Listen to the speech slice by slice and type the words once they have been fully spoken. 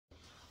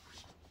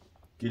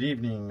Good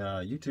evening,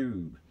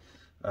 YouTube.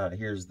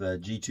 Here's the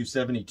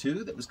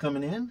G272 that was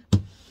coming in.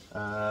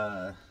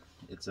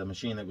 It's a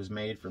machine that was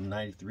made from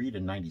 93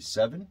 to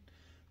 97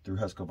 through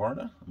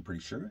Husqvarna, I'm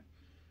pretty sure.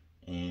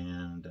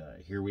 And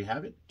here we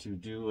have it to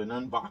do an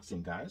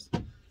unboxing, guys.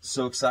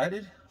 So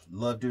excited.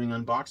 Love doing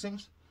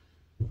unboxings.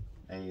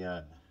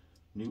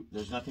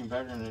 There's nothing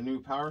better than a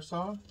new power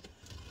saw.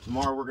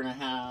 Tomorrow we're going to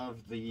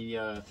have the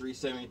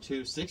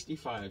 372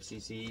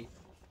 65cc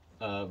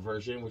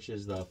version, which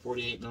is the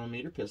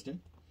 48mm piston.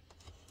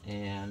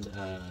 And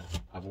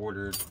I've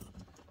ordered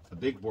a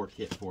big bore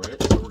kit for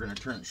it, so we're going to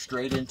turn it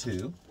straight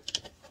into,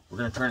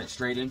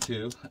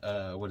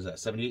 what is that,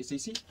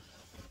 78cc?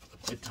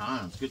 Good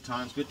times, good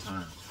times, good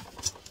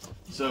times.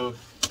 So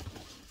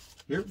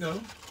here we go.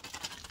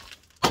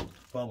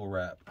 Bubble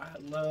wrap. I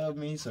love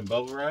me some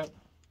bubble wrap.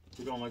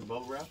 You don't like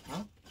bubble wrap,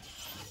 huh?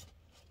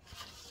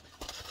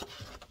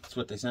 That's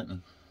what they sent me.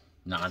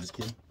 Nah, just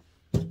kidding.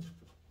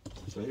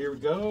 So here we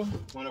go.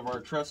 One of our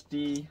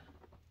trusty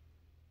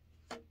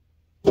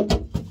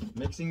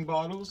mixing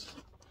bottles.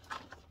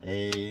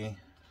 A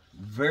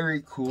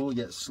very cool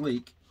yet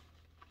sleek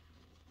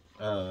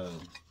toolkit.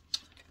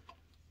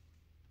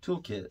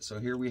 So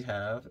here we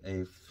have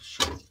a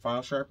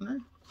file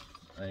sharpener,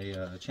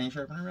 a chain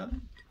sharpener rather,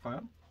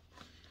 file.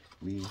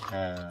 We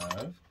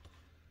have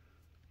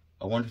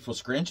a wonderful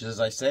scrunch, as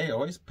I say,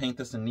 always paint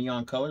this in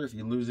neon color. If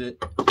you lose it,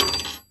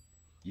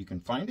 you can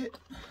find it.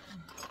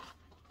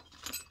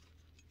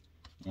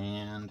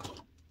 And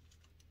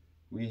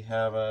we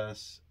have a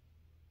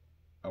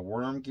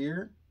worm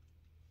gear.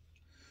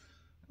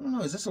 I don't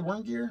know, is this a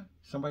worm gear?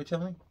 Somebody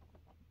tell me.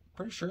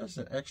 Pretty sure it's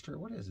an extra.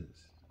 What is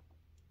this?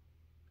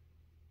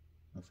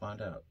 We'll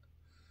find out.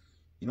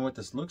 You know what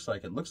this looks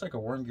like? It looks like a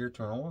worm gear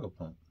to an oil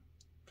pump.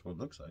 That's what it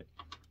looks like.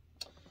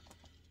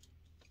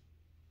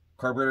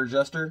 Carburetor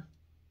adjuster,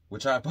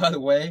 which by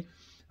the way,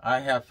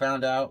 I have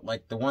found out,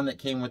 like the one that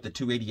came with the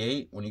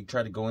 288, when you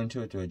try to go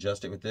into it to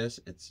adjust it with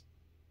this, it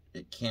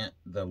can't,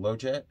 the low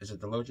jet, is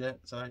it the low jet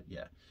side?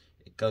 Yeah.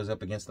 It goes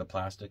up against the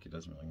plastic. It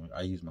doesn't really,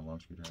 I use my long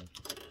screwdriver.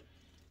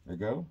 There we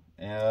go.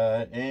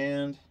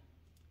 And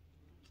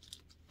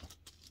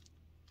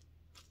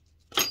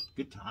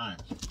good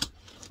times.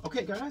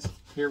 Okay, guys,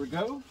 here we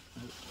go.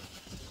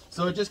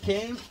 So it just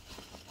came,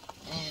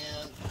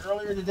 and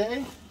earlier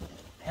today,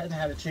 hadn't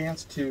had a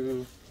chance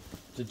to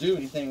do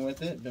anything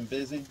with it. Been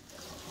busy,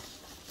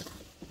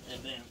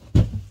 and then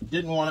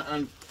didn't want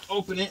to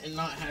open it and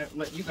not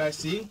let you guys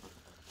see.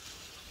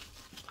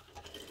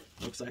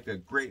 Looks like a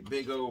great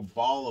big old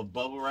ball of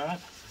bubble wrap.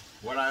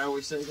 What I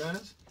always say,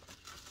 guys,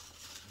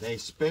 they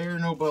spare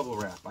no bubble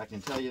wrap. I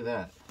can tell you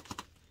that.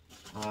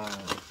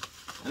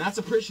 And that's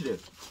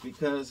appreciative,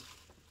 because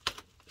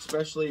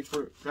especially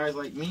for guys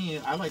like me,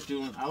 I like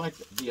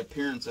the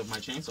appearance of my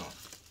chainsaw.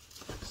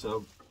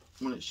 So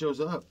when it shows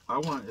up, I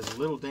want as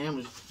little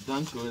damage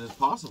done to it as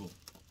possible.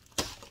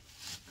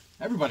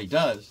 Everybody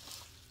does.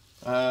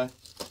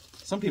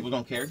 Some people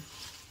don't care.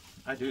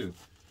 I do.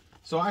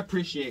 So I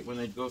appreciate when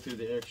they go through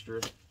the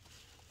extra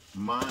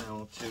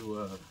mile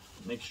to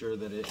make sure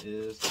that it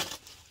is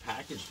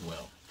packaged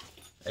well.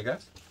 Hey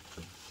guys,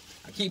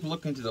 I keep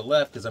looking to the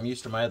left because I'm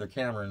used to my other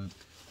camera, and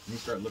let me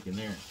start looking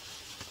there.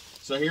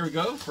 So here we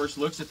go. First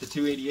looks at the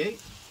 288.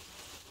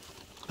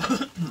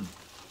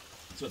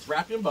 So it's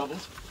wrapped in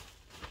bubbles.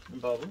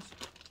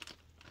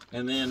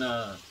 And then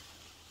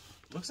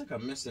looks like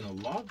I'm missing a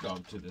log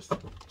dog to this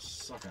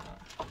sucker.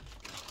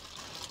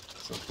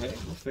 It's okay.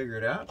 We'll figure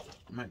it out.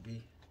 It might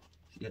be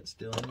yet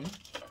still in here.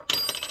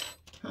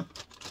 Huh.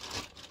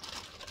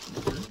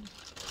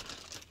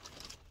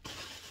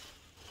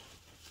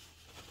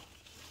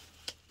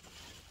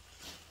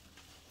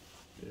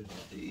 Good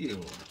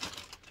deal.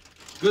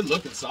 Good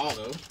looking saw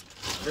though.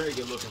 Very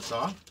good looking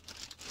saw.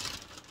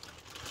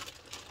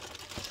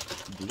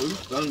 Blue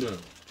Thunder.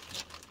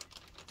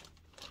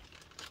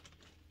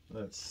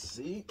 Let's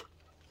see.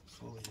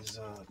 Pull these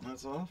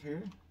nuts off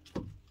here.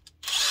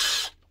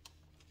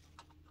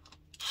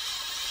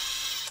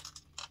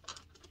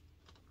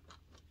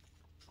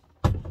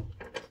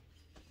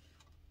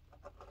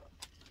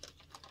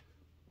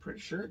 Pretty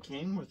sure it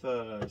came with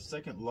a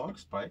second log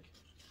spike.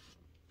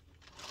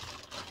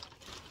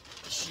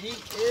 She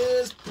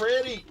is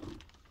pretty.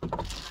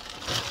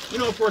 You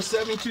know, for a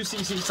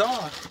 72cc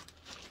saw,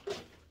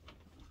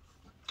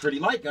 pretty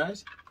light,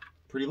 guys.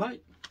 Pretty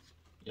light.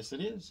 Yes,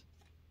 it is.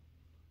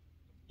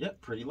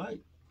 Yep, pretty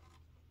light.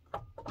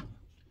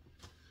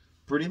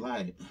 Pretty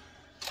light.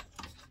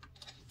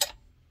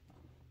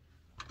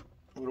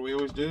 What do we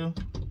always do?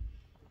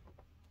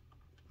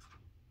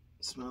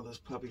 Smell this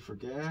puppy for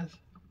gas.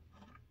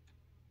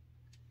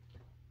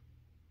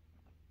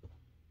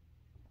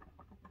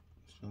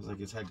 Smells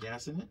like it's had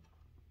gas in it.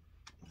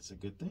 That's a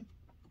good thing.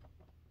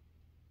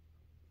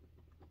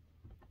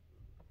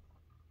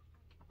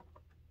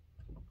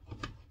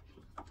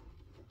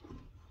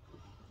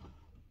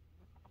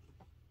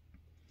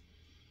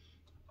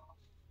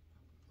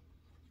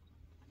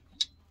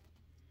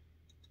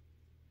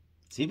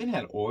 It's even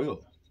had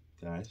oil,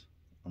 guys,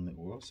 on the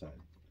oil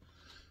side.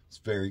 It's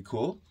very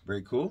cool,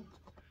 very cool.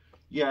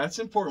 Yeah, it's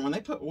important. When they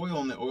put oil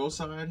on the oil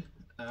side,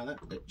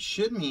 it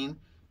should mean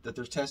that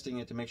they're testing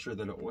it to make sure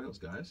that it oils,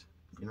 guys.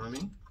 You know what I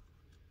mean?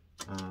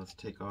 Let's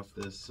take off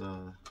this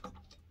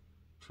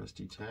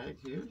trusty tag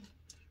here.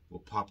 We'll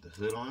pop the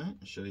hood on it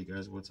and show you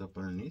guys what's up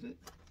underneath it.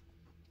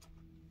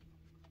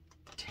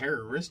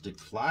 Terroristic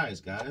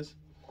flies, guys.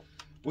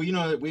 Well, you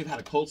know that we've had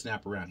a cold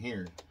snap around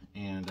here,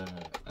 and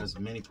as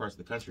many parts of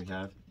the country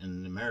have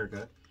in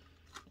America,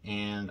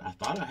 and I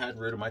thought I had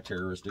rid of my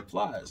terroristic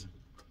flies.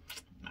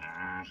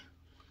 Nah,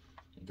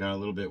 it got a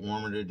little bit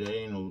warmer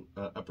today in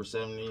the upper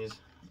 70s,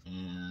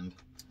 and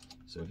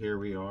so here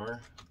we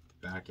are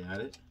back at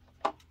it.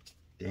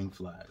 Dang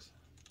flies.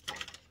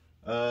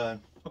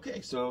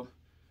 Okay, so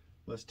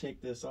let's take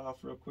this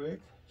off real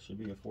quick. Should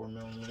be a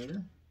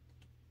 4mm.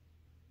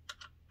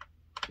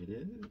 It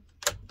is.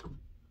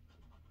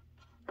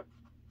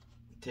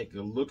 Take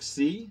a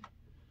look-see.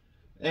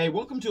 Hey,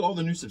 welcome to all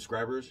the new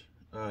subscribers.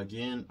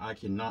 Again, I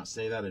cannot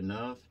say that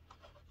enough.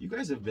 You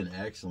guys have been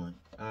excellent.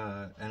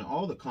 And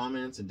all the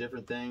comments and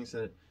different things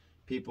that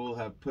people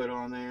have put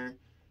on there.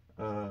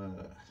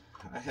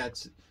 I had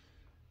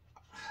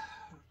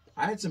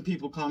some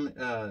people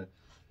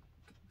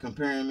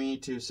comparing me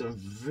to some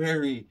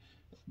very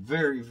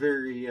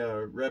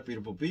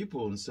reputable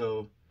people, and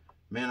so,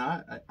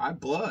 man, I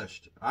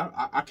blushed.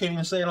 I can't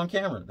even say it on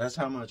camera. That's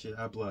how much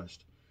I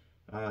blushed.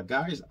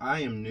 Guys, I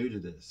am new to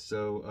this,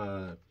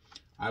 so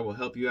I will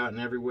help you out in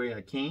every way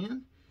I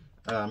can.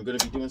 I'm going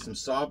to be doing some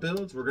saw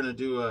builds. We're going to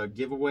do a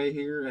giveaway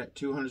here at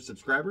 200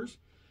 subscribers,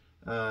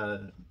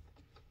 and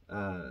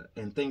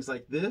things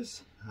like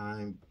this.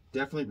 I'm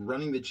definitely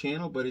running the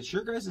channel, but it's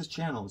your guys'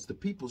 channel. It's the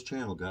people's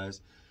channel,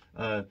 guys.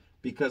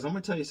 Because I'm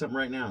going to tell you something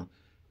right now.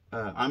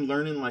 I'm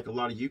learning like a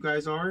lot of you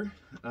guys are.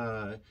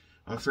 I'm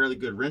a fairly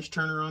good wrench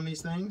turner on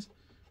these things.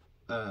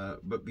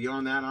 But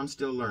beyond that, I'm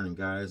still learning,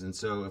 guys. And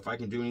so if I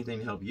can do anything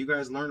to help you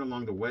guys learn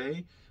along the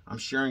way, I'm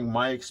sharing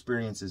my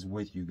experiences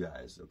with you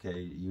guys. Okay,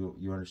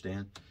 you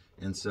understand?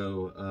 And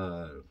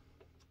so,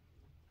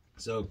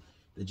 so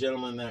the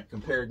gentleman that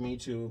compared me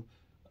to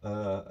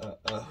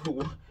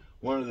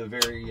one of the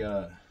very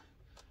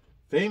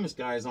famous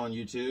guys on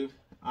YouTube,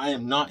 I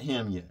am not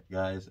him yet,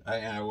 guys.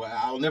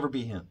 I'll never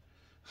be him.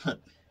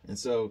 And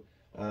so,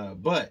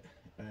 but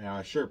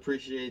I sure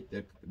appreciate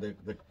the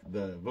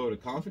vote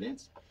of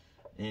confidence,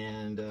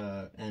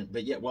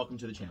 but yet welcome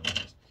to the channel,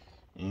 guys.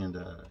 And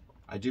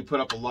I do put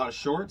up a lot of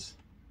shorts.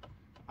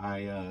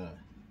 It's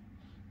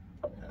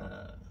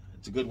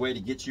a good way to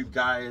get you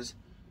guys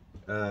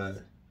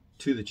to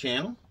the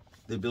channel,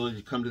 the ability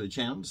to come to the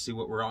channel to see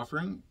what we're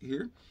offering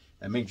here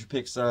at Major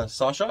Picks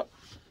Saw Shop.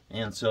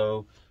 And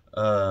so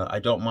I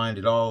don't mind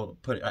at all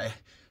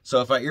so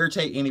if I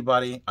irritate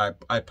anybody, I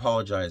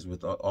apologize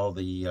with all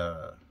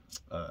the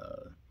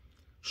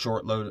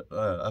short load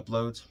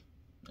uploads.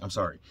 I'm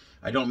sorry.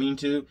 I don't mean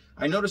to.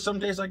 I notice some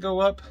days I go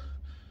up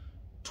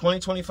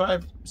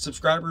 20-25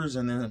 subscribers,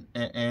 and then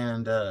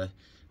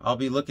I'll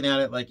be looking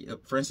at it like,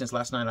 for instance,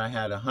 last night I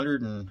had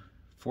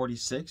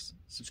 146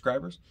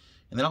 subscribers,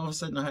 and then all of a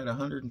sudden I had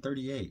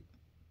 138.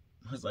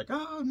 I was like,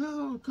 oh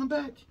no, come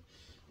back.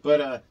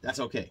 But that's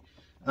okay.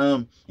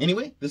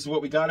 Anyway, this is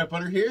what we got up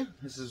under here.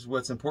 This is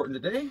what's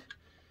important today.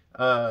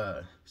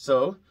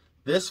 So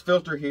this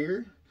filter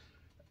here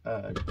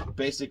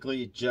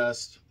basically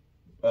just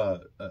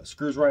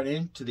screws right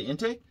into the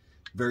intake.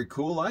 Very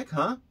cool, like,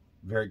 huh?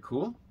 Very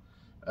cool.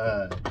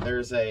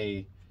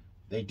 They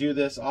do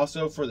this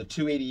also for the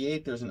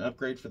 288. There's an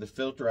upgrade for the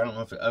filter. I don't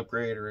know if it's an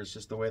upgrade or it's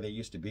just the way they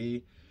used to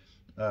be.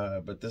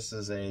 But this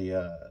is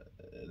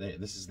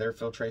this is their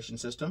filtration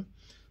system.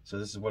 So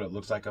this is what it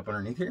looks like up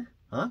underneath here.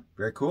 Huh?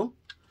 Very cool.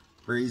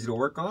 Very easy to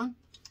work on.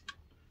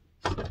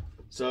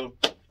 So,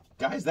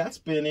 guys, that's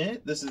been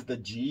it. This is the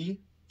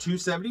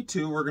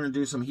G272. We're going to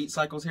do some heat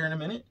cycles here in a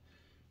minute,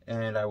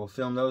 and I will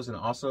film those and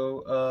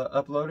also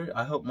upload it.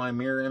 I hope my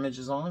mirror image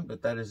is on,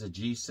 but that is a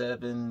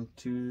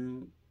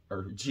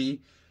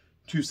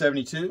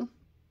G272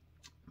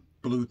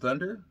 Blue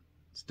Thunder.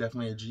 It's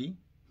definitely a G.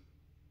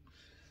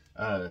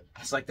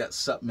 It's like that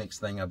sup mix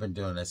thing I've been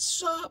doing. That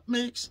sup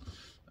mix.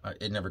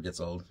 It never gets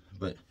old.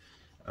 But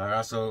I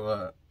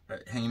also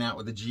hanging out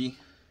with the G.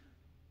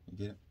 You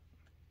get it?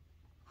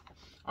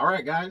 All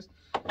right, guys.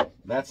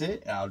 That's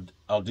it.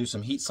 I'll do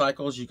some heat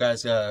cycles. You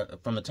guys,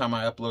 from the time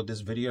I upload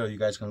this video, you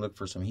guys can look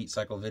for some heat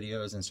cycle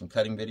videos and some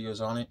cutting videos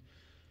on it.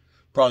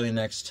 Probably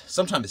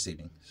sometime this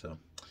evening. So,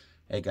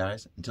 hey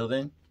guys, until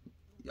then,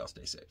 y'all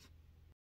stay safe.